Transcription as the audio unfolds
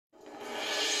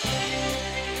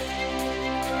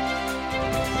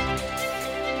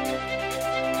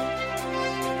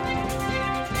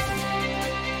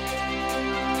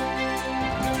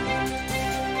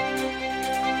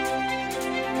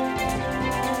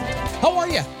How are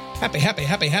you? Happy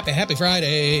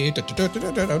Friday.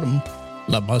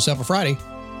 Love myself a Friday.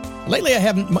 Lately, I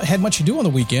haven't had much to do on the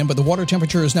weekend, but the water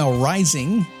temperature is now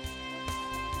rising,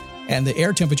 and the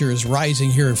air temperature is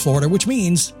rising here in Florida, which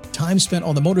means time spent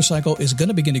on the motorcycle is going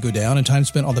to begin to go down, and time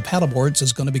spent on the paddleboards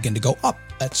is going to begin to go up.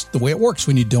 That's the way it works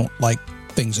when you don't like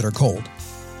things that are cold.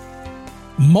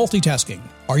 Multitasking.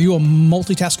 Are you a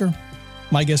multitasker?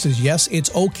 My guess is yes.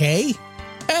 It's okay.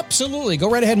 Absolutely.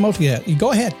 Go right ahead and multitask.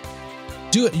 Go ahead.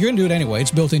 Do it. You're going to do it anyway. It's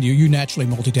built into you. You naturally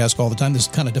multitask all the time. This is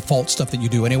kind of default stuff that you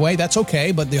do anyway. That's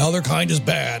okay, but the other kind is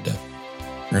bad.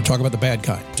 We're going to talk about the bad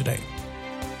kind today.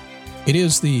 It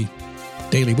is the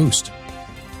Daily Boost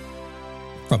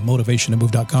from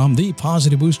motivationtomove.com, the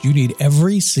positive boost you need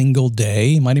every single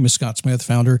day. My name is Scott Smith,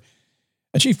 founder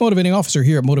and chief motivating officer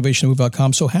here at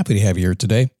motivationtomove.com. So happy to have you here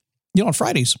today. You know, on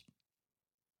Fridays,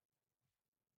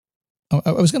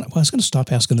 I was going to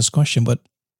stop asking this question, but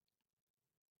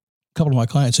a couple of my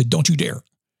clients said, "Don't you dare."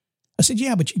 I said,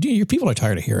 "Yeah, but your people are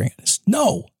tired of hearing it." Said,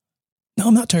 No,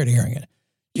 I'm not tired of hearing it.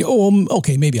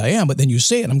 Okay, maybe I am, but then you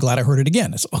say it. I'm glad I heard it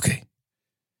again. It's okay.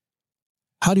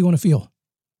 How do you want to feel?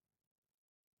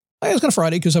 I ask on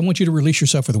Friday because I want you to release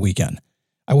yourself for the weekend.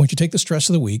 I want you to take the stress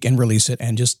of the week and release it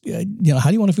and just, how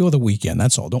do you want to feel the weekend?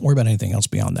 That's all. Don't worry about anything else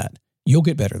beyond that. You'll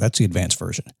get better. That's the advanced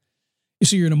version. You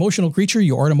see, you're an emotional creature.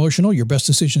 You aren't emotional. Your best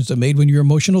decisions are made when you're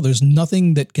emotional. There's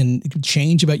nothing that can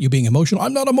change about you being emotional.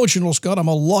 I'm not emotional, Scott. I'm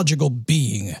a logical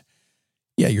being.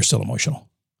 Yeah, you're still emotional.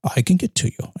 I can get to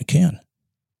you. I can.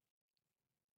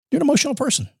 You're an emotional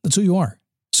person. That's who you are.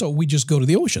 So we just go to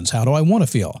the oceans. How do I want to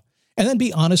feel? And then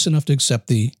be honest enough to accept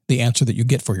the answer that you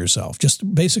get for yourself.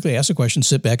 Just basically ask a question,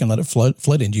 sit back and let it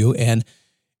flood into you. And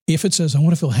if it says, I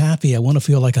want to feel happy, I want to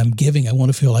feel like I'm giving, I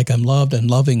want to feel like I'm loved and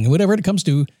loving, whatever it comes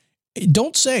to,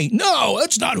 don't say, no,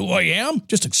 that's not who I am.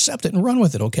 Just accept it and run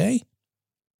with it, okay?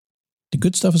 The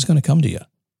good stuff is going to come to you.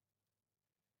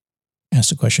 Ask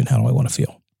the question, how do I want to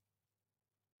feel?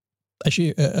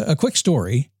 Actually, a quick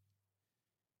story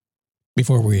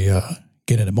before we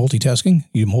get into multitasking.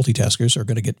 You multitaskers are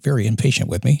going to get very impatient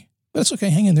with me. But it's okay.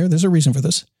 Hang in there. There's a reason for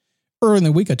this. Earlier in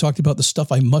the week, I talked about the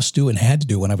stuff I must do and had to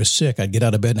do when I was sick. I'd get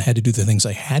out of bed and had to do the things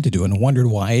I had to do and wondered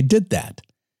why I did that.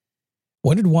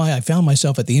 Wondered why I found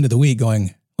myself at the end of the week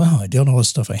going, wow, I did all the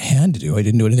stuff I had to do. I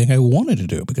didn't do anything I wanted to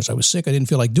do because I was sick. I didn't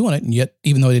feel like doing it. And yet,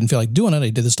 even though I didn't feel like doing it, I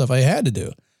did the stuff I had to do.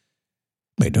 It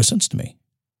made no sense to me.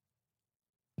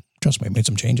 Trust me, I made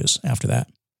some changes after that.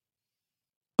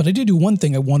 But I did do one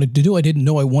thing I wanted to do. I didn't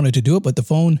know I wanted to do it, but the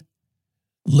phone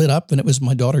lit up and it was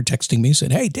my daughter texting me,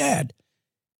 said, "Hey, Dad,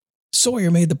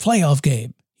 Sawyer made the playoff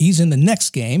game. He's in the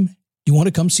next game. You want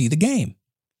to come see the game?"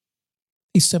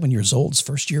 He's 7 years old, his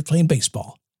first year playing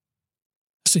baseball.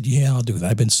 I said, "Yeah, I'll do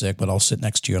that. I've been sick, but I'll sit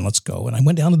next to you and let's go." And I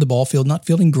went down to the ball field, not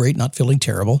feeling great, not feeling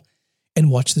terrible, and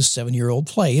watched this 7-year-old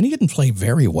play. And he didn't play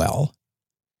very well,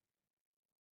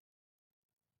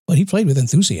 but he played with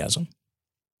enthusiasm.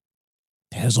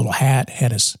 Had his little hat,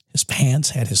 had his pants,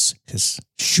 had his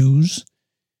shoes,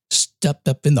 stepped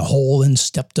up in the hole and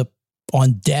stepped up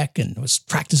on deck and was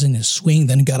practicing his swing,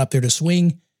 then got up there to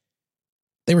swing.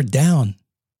 They were down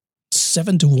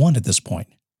 7-1 at this point.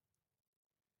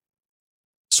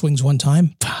 Swings one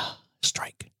time, pow,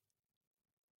 strike.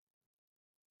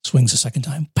 Swings a second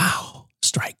time, pow,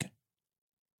 strike.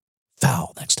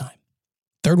 Foul next time.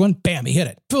 Third one, bam, he hit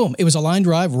it. Boom, it was a line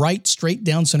drive right straight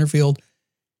down center field.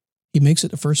 He makes it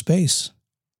to first base.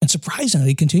 And surprisingly,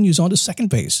 he continues on to second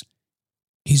base.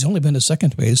 He's only been to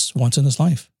second base once in his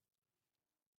life.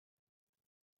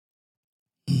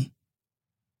 Didn't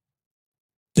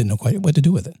know quite what to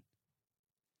do with it.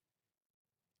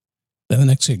 Then the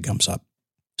next kid comes up.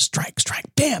 Strike,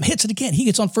 bam, hits it again. He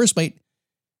gets on first base.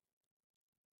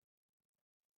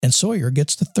 And Sawyer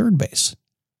gets to third base.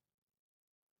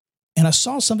 And I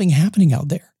saw something happening out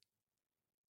there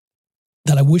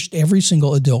that I wished every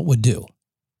single adult would do.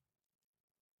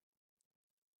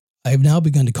 I have now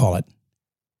begun to call it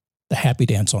the happy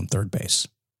dance on third base.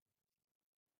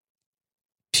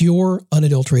 Pure,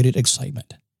 unadulterated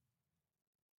excitement.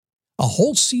 A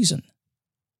whole season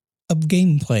of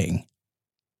game playing.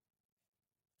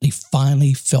 He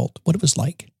finally felt what it was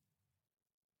like.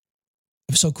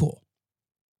 It was so cool.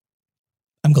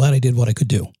 I'm glad I did what I could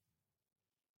do.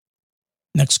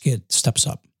 Next kid steps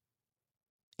up,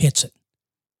 hits it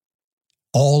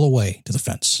all the way to the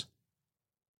fence.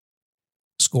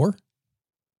 Score?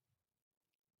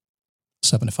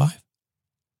 7-5.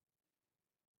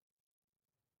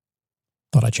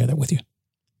 Thought I'd share that with you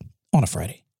on a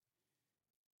Friday.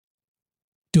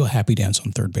 Do a happy dance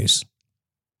on third base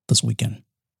this weekend.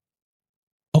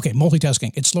 Okay,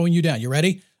 multitasking. It's slowing you down. You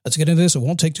ready? Let's get into this. It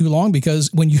won't take too long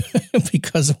because when you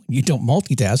don't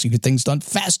multitask, you get things done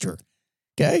faster.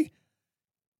 Okay?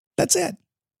 That's it.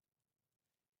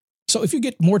 So if you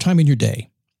get more time in your day,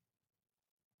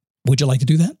 would you like to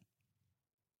do that?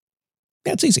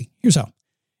 Yeah, it's easy. Here's how.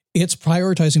 It's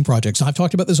prioritizing projects. I've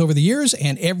talked about this over the years,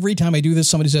 and every time I do this,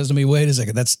 somebody says to me, wait a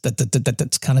second,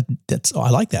 I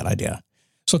like that idea.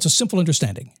 So it's a simple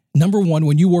understanding. Number one,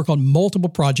 when you work on multiple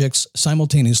projects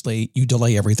simultaneously, you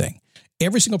delay everything.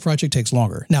 Every single project takes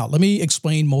longer. Now, let me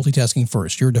explain multitasking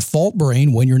first. Your default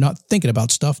brain, when you're not thinking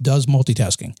about stuff, does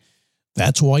multitasking.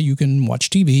 That's why you can watch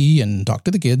TV and talk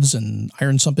to the kids and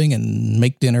iron something and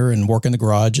make dinner and work in the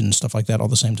garage and stuff like that all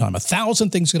at the same time. 1,000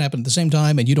 things can happen at the same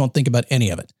time, and you don't think about any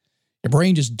of it. Your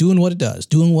brain just doing what it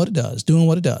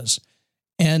does.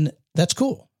 And that's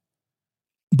cool.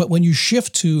 But when you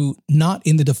shift to not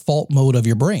in the default mode of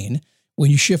your brain, when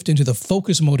you shift into the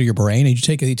focus mode of your brain and you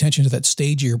take the attention to that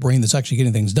stage of your brain that's actually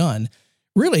getting things done,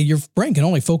 really, your brain can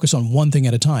only focus on one thing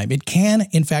at a time. It can,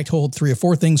 in fact, hold 3 or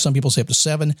 4 things. Some people say up to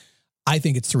 7. I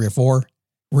think it's 3 or 4.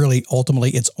 Really,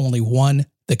 ultimately, it's only one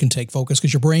that can take focus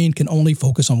because your brain can only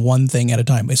focus on one thing at a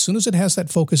time. As soon as it has that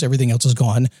focus, everything else is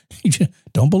gone.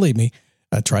 Don't believe me.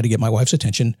 I try to get my wife's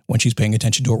attention when she's paying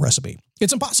attention to a recipe.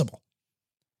 It's impossible.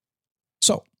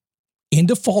 So, in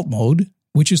default mode,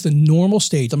 which is the normal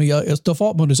stage.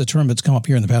 Default mode is a term that's come up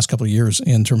here in the past couple of years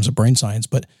in terms of brain science.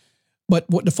 But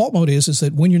what default mode is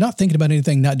that when you're not thinking about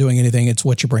anything, not doing anything, it's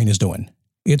what your brain is doing.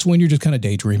 It's when you're just kind of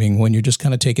daydreaming, when you're just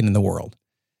kind of taking in the world.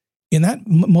 In that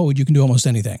mode, you can do almost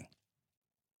anything.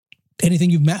 Anything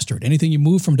you've mastered, anything you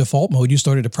move from default mode, you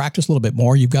started to practice a little bit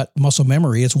more. You've got muscle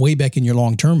memory. It's way back in your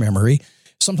long-term memory.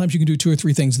 Sometimes you can do 2 or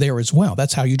 3 things there as well.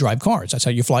 That's how you drive cars. That's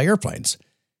how you fly airplanes.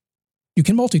 You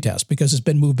can multitask because it's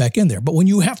been moved back in there. But when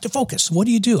you have to focus, what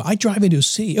do? I drive into a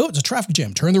city. Oh, it's a traffic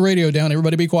jam. Turn the radio down.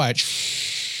 Everybody be quiet.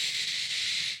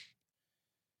 Shh.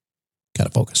 Got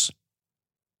to focus.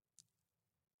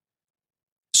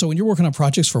 So when you're working on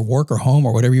projects for work or home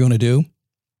or whatever you want to do,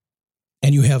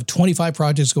 and you have 25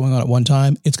 projects going on at one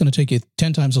time, it's going to take you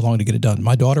 10 times as long to get it done.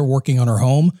 My daughter working on her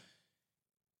home,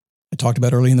 I talked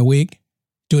about early in the week,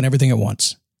 doing everything at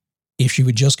once. If she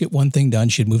would just get one thing done,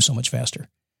 she'd move so much faster.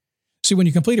 See, when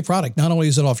you complete a product, not only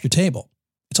is it off your table,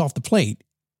 it's off the plate,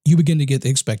 you begin to get the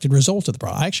expected results of the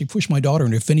product. I actually pushed my daughter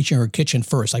into finishing her kitchen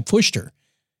first. I pushed her.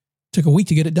 It took a week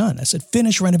to get it done. I said,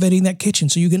 finish renovating that kitchen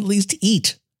so you can at least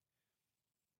eat.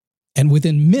 And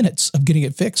within minutes of getting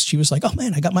it fixed, she was like, oh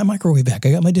man, I got my microwave back.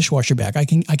 I got my dishwasher back. I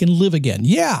can live again.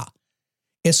 Yeah.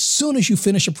 As soon as you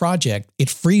finish a project, it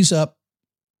frees up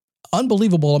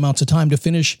unbelievable amounts of time to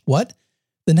finish what?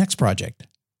 The next project.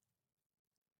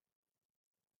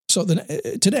 So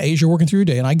today, as you're working through your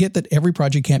day, and I get that every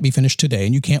project can't be finished today,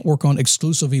 and you can't work on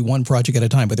exclusively one project at a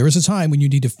time, but there is a time when you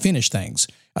need to finish things.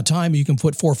 A time you can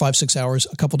put 4, 5, 6 hours,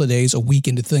 a couple of days, a week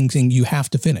into things you have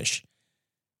to finish.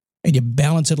 And you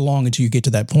balance it along until you get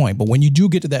to that point. But when you do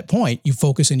get to that point, you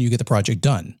focus and you get the project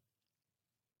done.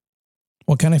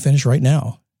 What can I finish right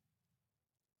now?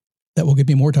 That will give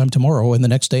me more time tomorrow and the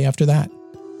next day after that.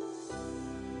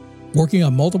 Working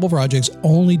on multiple projects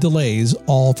only delays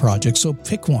all projects, so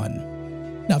pick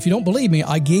one. Now, if you don't believe me,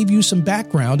 I gave you some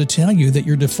background to tell you that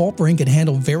your default brain can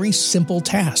handle very simple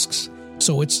tasks.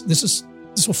 So this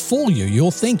will fool you.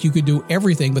 You'll think you could do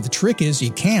everything, but the trick is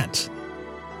you can't.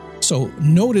 So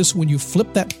notice when you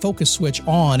flip that focus switch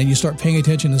on and you start paying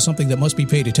attention to something that must be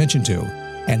paid attention to,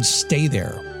 and stay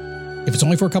there. If it's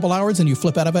only for a couple hours and you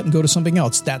flip out of it and go to something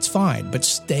else, that's fine. But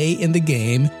stay in the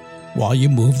game while you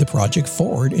move the project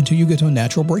forward until you get to a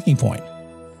natural breaking point.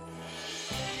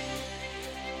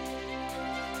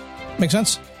 Make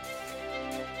sense?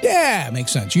 Yeah,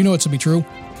 makes sense. You know it to be true.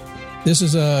 This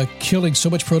is killing so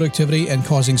much productivity and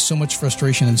causing so much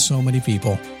frustration in so many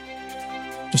people.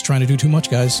 Just trying to do too much,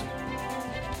 guys.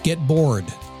 Get bored.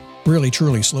 Really,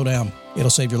 truly, slow down. It'll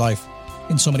save your life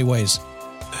in so many ways.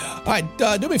 All right,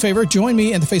 do me a favor. Join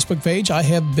me on the Facebook page. I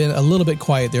have been a little bit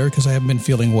quiet there because I haven't been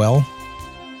feeling well.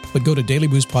 But go to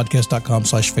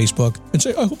dailyboostpodcast.com/Facebook and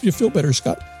say, I hope you feel better,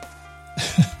 Scott.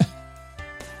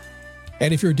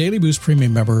 And if you're a Daily Boost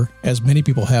Premium member, as many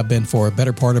people have been for a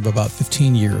better part of about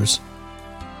 15 years,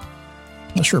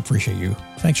 I sure appreciate you.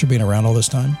 Thanks for being around all this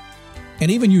time.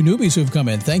 And even you newbies who've come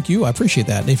in, thank you. I appreciate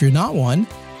that. And if you're not one,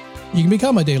 you can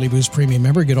become a Daily Boost Premium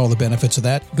member, get all the benefits of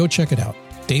that. Go check it out.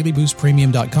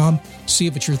 dailyboostpremium.com. See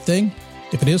if it's your thing.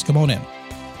 If it is, come on in.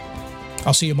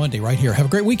 I'll see you Monday right here. Have a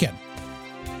great weekend.